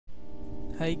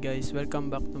Hi guys, welcome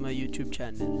back to my YouTube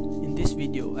channel. In this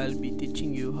video, I'll be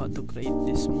teaching you how to create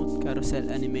this smooth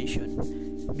carousel animation.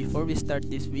 Before we start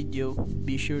this video,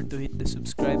 be sure to hit the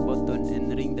subscribe button and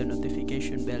ring the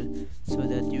notification bell so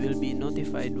that you will be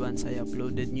notified once I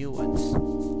uploaded new ones.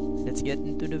 Let's get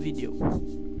into the video.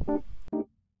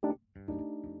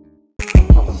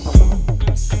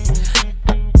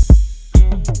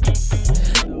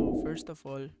 So first of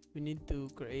all, we need to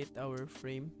create our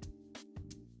frame.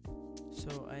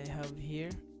 So I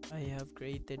have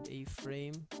created a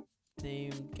frame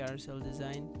named Carousel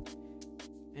Design,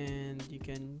 and you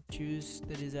can choose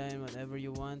the design whatever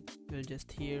you want. We'll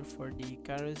just here for the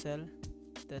carousel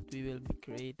that we will be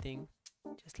creating,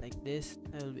 just like this.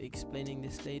 I will be explaining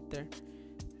this later.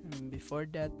 Before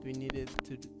that, we needed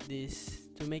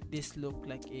to make this look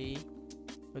like a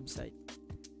website.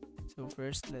 So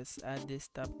first, let's add this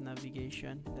top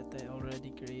navigation that I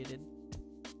already created.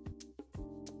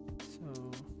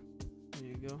 So there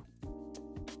you go,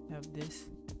 have this,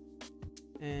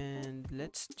 and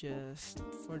let's just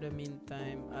for the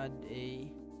meantime add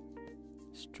a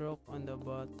stroke on the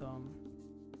bottom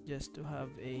just to have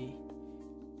a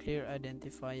clear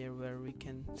identifier where we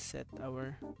can set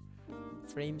our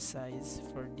frame size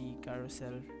for the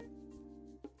carousel.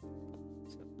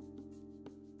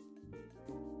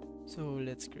 So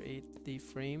let's create the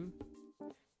frame.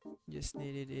 Just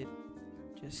needed it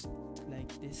just like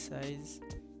this size,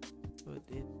 put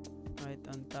it right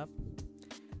on top.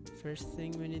 First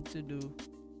thing we need to do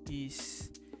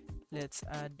is let's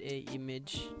add a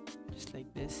image just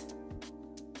like this.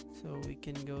 So we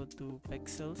can go to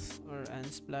pixels or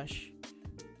unsplash,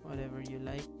 whatever you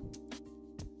like,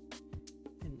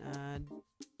 and add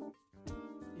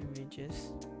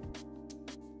images.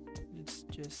 Let's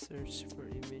just search for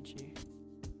image here,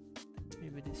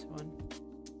 maybe this one.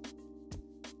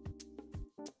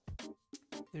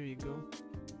 There you go,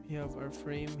 we have our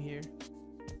frame here,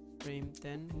 frame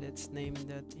 10. Let's name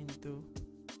that into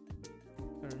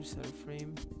carousel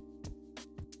frame,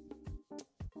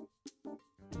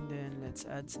 and then let's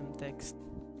add some text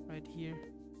right here.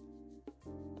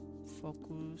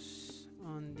 Focus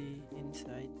on the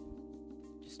inside.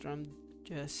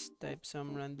 Just type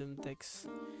some random text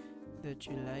that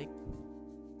you like,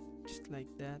 just like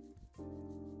that,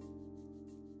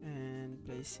 and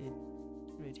place it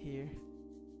right here.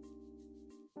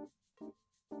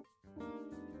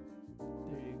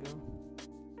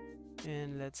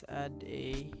 And let's add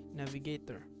a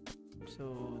navigator.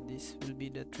 So this will be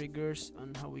the triggers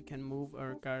on how we can move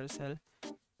our carousel.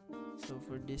 So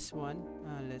for this one,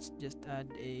 let's just add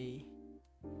a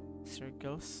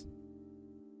circles,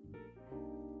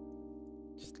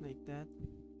 just like that.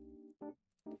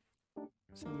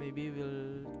 So maybe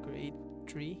we'll create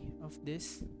 3 of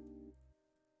this.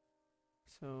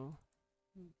 So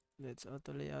let's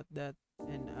auto layout that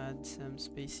and add some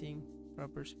spacing,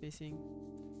 proper spacing,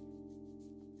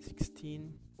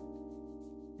 16,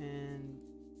 and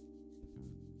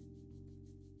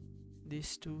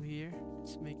these two here,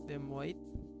 let's make them white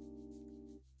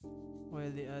while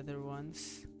the other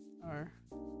ones are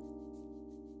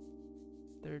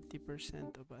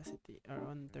 30% opacity, are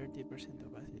on 30%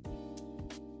 opacity.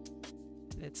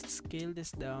 Let's scale this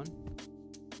down.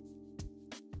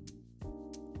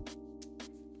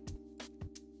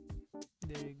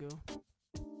 There you go.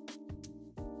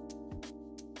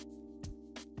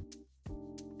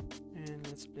 And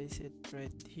let's place it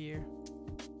right here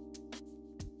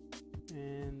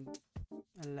and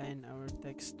align our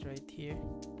text right here.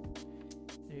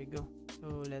 There you go.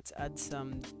 So let's add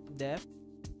some depth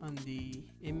on the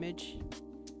image.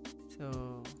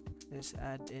 So let's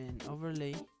add an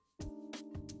overlay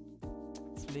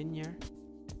of linear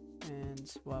and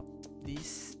swap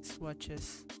these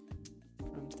swatches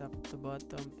from top to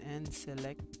bottom and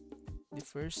select the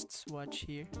first swatch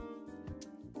here.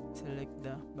 Select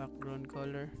the background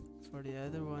color. For the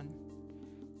other one,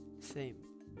 same.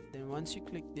 Then once you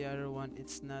click the other one,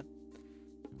 it's not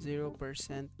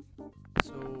 0%,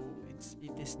 so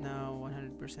it is now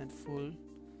 100% full.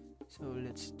 So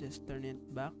let's just turn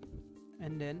it back,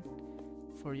 and then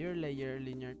for your layer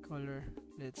linear color,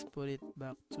 let's put it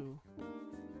back to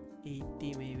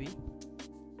 80 maybe,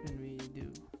 and we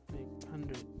do like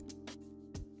 100.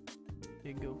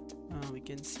 There you go. We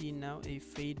can see now a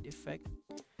fade effect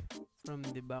from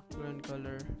the background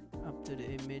color up to the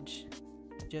image,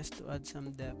 just to add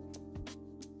some depth.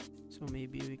 So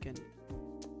maybe we can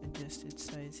adjust its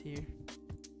size here.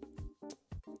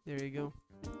 There you go.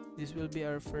 This will be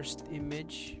our first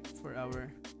image for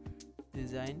our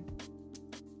design,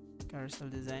 carousel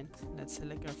design. Let's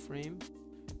select our frame.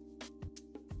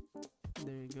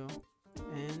 There you go.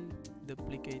 And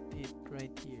duplicate it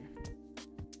right here.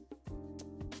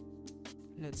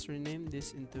 Let's rename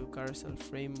this into Carousel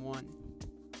Frame 1.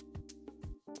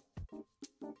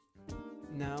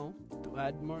 Now, to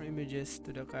add more images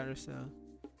to the carousel,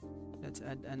 let's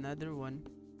add another one.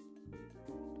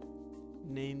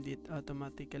 Named it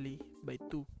automatically by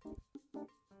 2.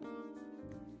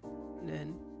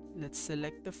 Then, let's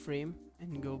select the frame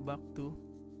and go back to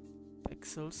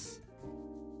Pixels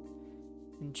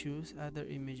and choose other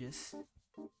images.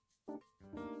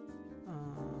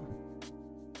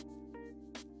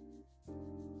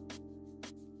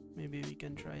 Maybe we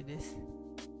can try this.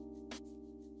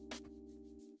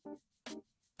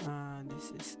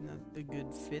 This is not a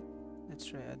good fit. Let's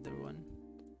try other one.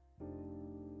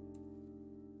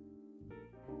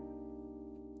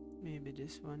 Maybe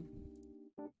this one.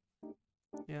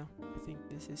 Yeah, I think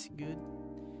this is good.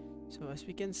 So as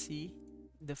we can see,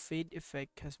 the fade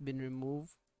effect has been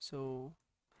removed. So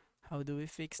how do we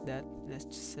fix that? Let's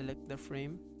just select the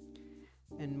frame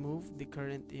and move the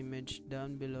current image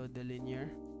down below the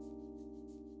linear,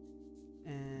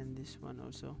 and this one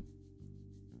also.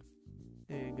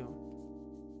 There you go.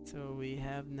 So we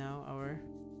have now our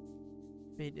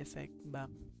fade effect back.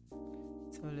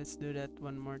 So let's do that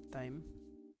one more time.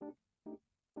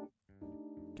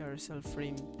 Carousel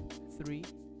frame 3,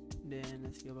 then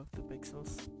let's go back to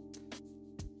Pixels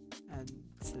and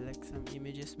select some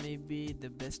images. Maybe the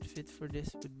best fit for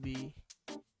this would be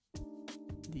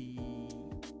the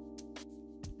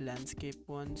landscape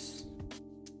ones,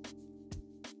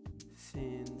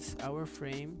 since our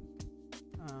frame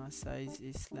size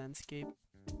is landscape,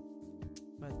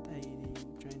 but I'm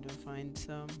trying to find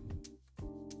some.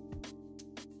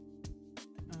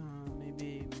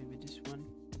 Maybe this one.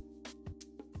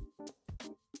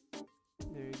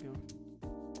 There you go.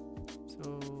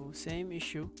 So same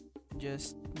issue,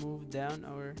 just move down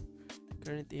our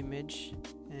current image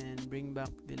and bring back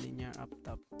the linear up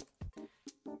top.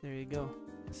 There you go.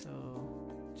 So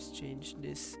just change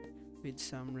this with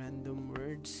some random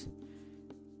words.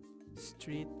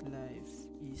 Street life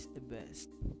is the best.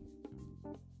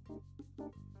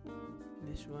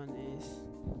 This one is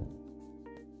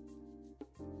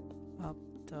up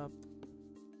top,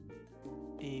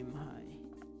 aim high.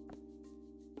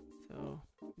 So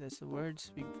that's the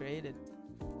words we created.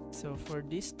 So for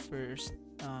this first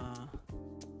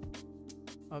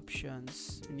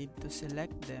options, we need to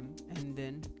select them and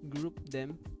then group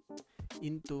them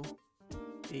into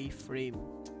a frame.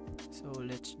 So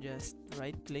let's just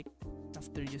right click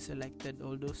after you selected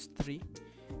all those three,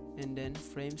 and then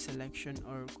frame selection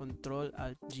or Control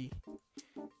Alt G.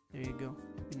 There you go.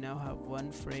 We now have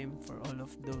one frame for all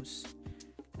of those.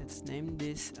 Let's name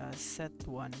this as set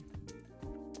 1.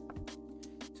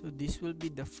 So this will be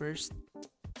the first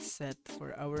set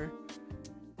for our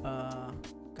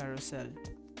carousel.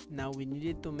 Now we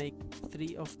needed to make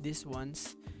 3 of these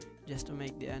ones just to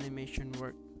make the animation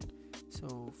work.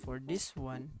 So for this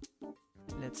one,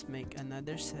 let's make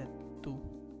another set 2.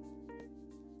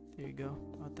 There you go,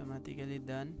 automatically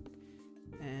done.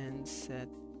 And set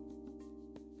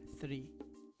 3.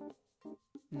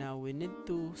 Now we need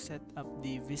to set up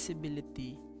the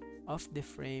visibility of the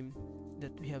frame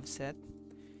that we have set.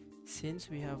 Since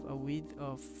we have a width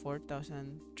of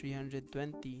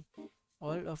 4320,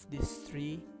 all of these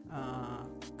 3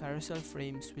 carousel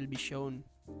frames will be shown.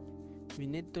 We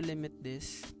need to limit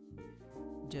this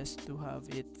just to have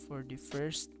it for the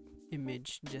first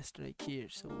image, just right here.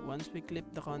 So once we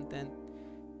clip the content,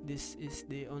 this is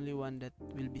the only one that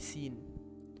will be seen.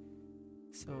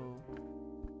 So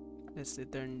let's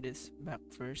return this back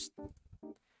first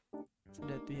so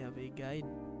that we have a guide.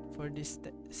 For this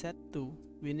set 2,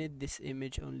 we need this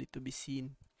image only to be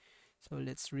seen. So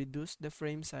let's reduce the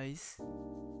frame size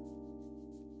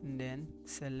and then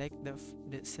select the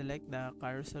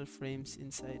carousel frames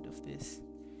inside of this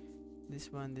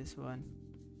one,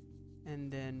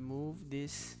 and then move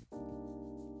this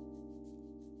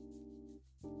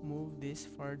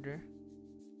further.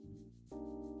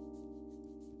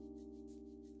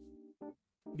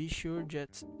 Be sure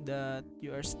just that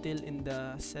you are still in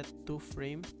the set 2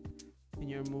 frame when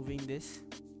you're moving this.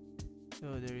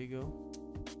 So there you go.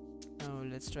 Now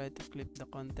let's try to clip the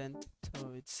content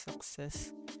so it's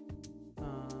success.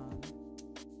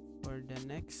 For the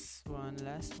next one,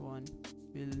 last one,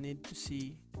 we'll need to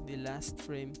see the last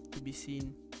frame to be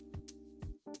seen.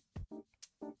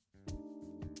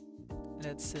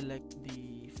 Let's select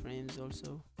the frames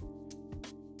also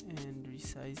and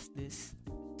resize this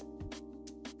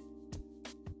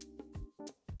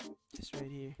just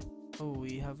right here. Oh,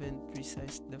 we haven't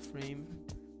resized the frame,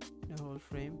 the whole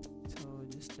frame, so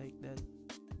just like that.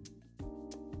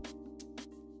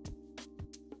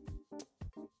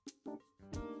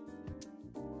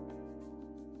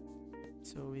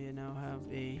 So we now have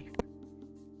a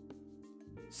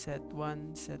set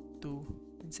 1, set 2,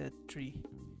 and set 3.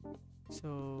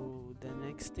 So the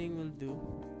next thing we'll do,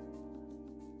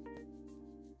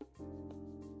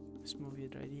 let's move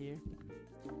it right here.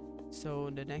 So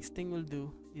the next thing we'll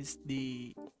do is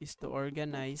to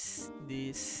organize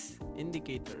these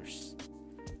indicators.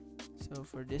 So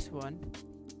for this one,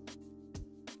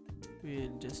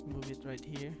 we'll just move it right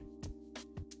here,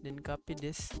 then copy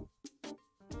this,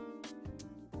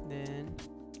 then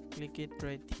click it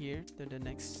right here to the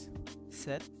next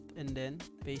set, and then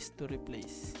paste to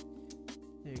replace.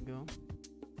 There you go.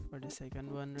 For the second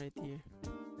one right here,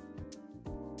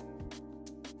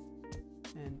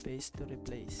 and paste to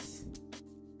replace.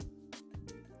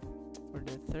 For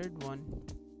the third one,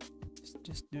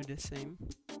 just do the same,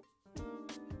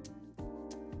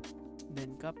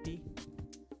 then copy,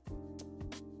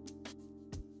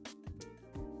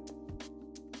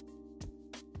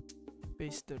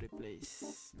 paste to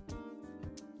replace.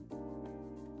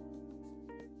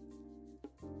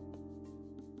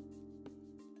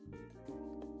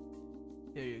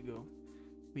 There you go.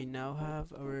 We now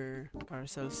have our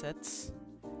carousel sets.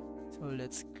 So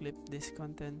let's clip these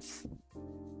contents.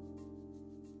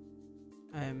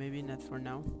 Maybe not for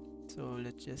now. So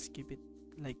let's just keep it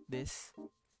like this.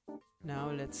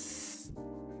 Now let's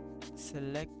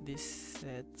select these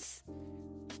sets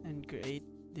and create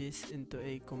this into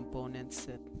a component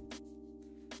set.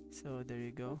 So there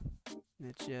you go.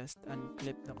 Let's just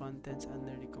unclip the contents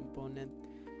under the component.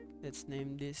 Let's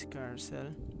name this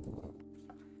carousel.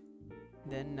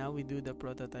 Then now we do the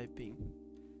prototyping.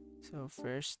 So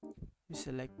first we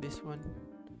select this one,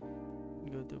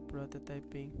 go to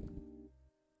prototyping,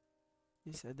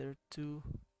 these other two,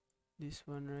 this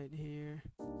one right here,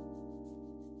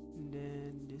 and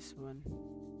then this one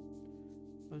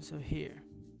also here.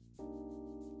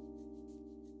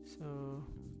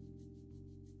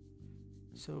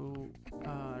 So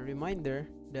reminder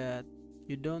that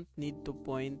you don't need to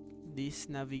point these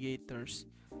navigators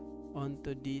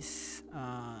onto these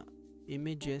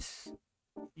images.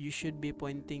 You should be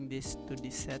pointing this to the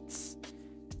sets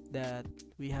that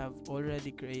we have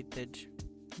already created,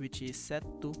 which is set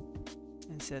 2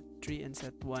 and set 3 and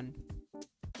set 1.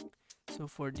 So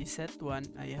for the set 1,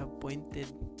 I have pointed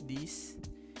these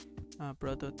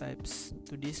prototypes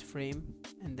to this frame,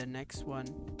 and the next one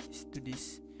is to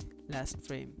this last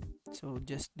frame. So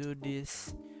just do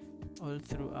this all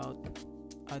throughout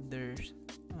other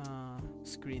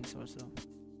screens also.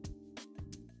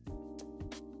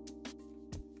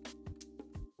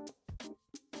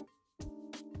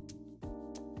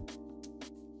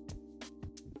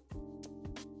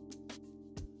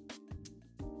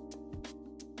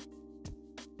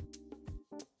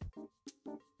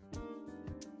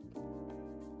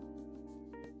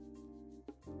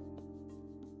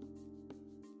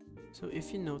 So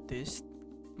if you noticed,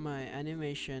 my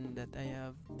animation that I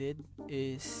have did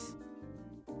is,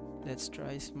 let's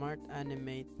try smart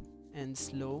animate and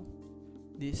slow.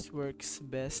 This works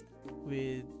best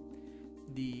with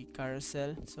the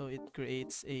carousel, so it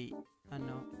creates a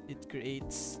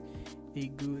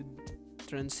good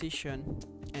transition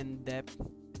and depth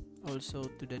also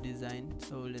to the design.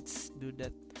 So let's do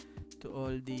that to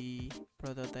all the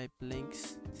prototype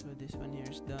links. So this one here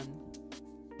is done,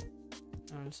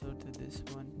 also to this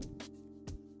one.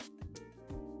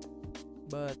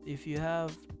 But if you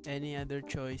have any other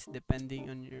choice depending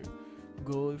on your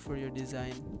goal for your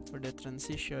design for the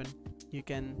transition, you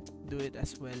can do it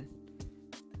as well.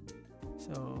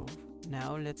 So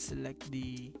now let's select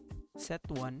the set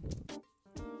 1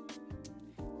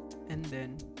 and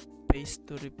then paste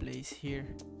to replace here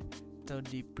to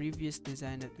the previous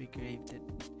design that we created.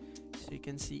 So you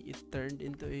can see it turned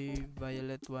into a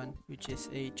violet one, which is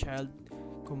a child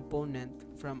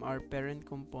component from our parent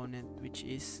component, which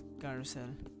is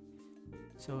carousel.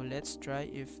 So let's try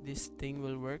if this thing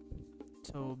will work.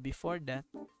 So before that,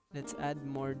 let's add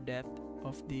more depth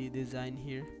of the design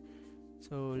here.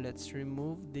 So let's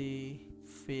remove the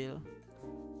fill,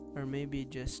 or maybe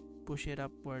just push it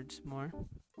upwards more,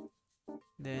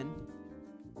 then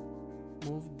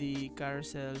move the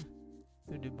carousel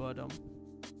to the bottom,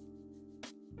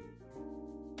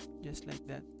 just like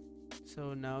that.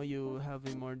 So now you have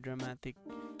a more dramatic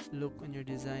look on your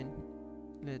design.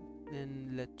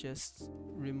 Let's just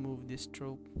remove this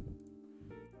trope.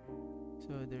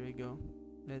 So there we go.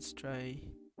 Let's try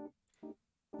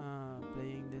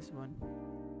playing this one.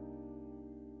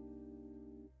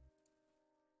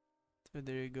 So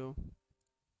there you go.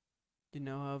 You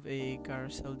now have a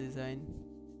carousel design,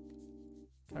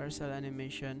 carousel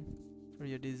animation for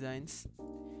your designs.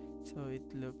 So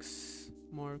it looks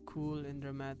more cool and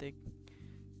dramatic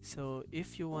So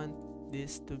if you want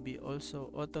this to be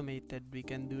also automated, we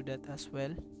can do that as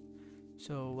well.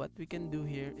 So what we can do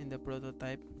here in the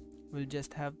prototype, we'll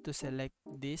just have to select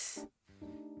this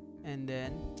and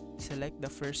then select the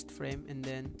first frame and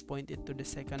then point it to the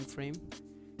second frame.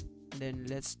 Then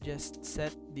let's just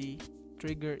set the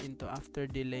trigger into after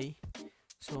delay.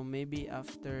 So maybe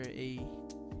after a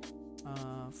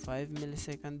 5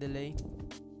 millisecond delay,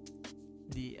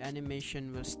 the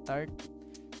animation will start.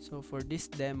 So for this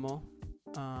demo,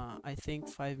 I think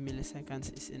 5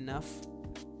 milliseconds is enough,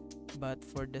 but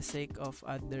for the sake of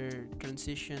other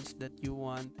transitions that you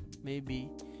want,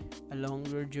 maybe a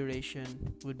longer duration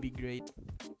would be great.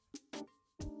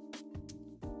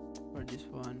 For this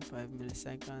one, 5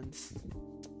 milliseconds.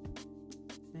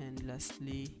 And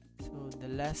lastly, so the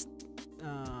last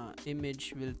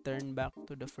image will turn back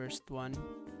to the first one.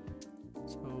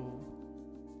 So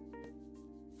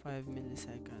 5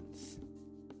 milliseconds.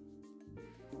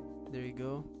 There you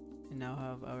go. We now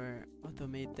have our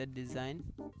automated design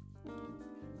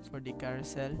for the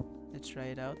carousel. Let's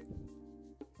try it out.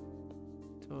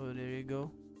 So there you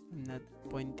go. I'm not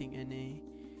pointing anything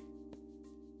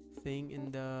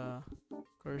in the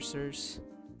cursors,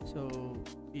 so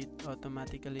it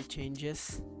automatically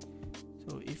changes.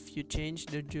 So if you change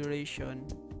the duration,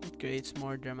 it creates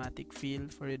more dramatic feel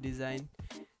for your design,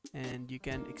 and you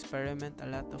can experiment a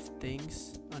lot of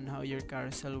things on how your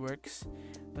carousel works.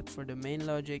 But for the main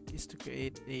logic is to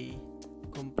create a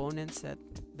component set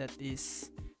that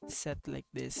is set like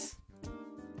this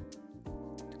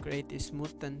to create a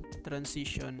smooth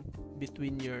transition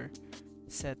between your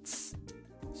sets,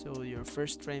 so your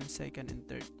first frame, second and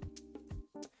third.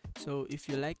 So if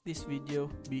you like this video,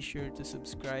 be sure to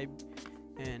subscribe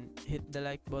and hit the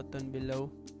like button below.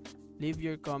 Leave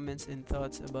your comments and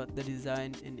thoughts about the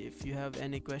design, and if you have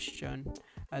any question,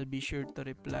 I'll be sure to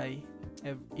reply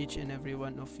each and every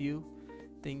one of you.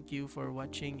 Thank you for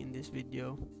watching in this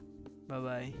video. Bye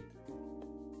bye.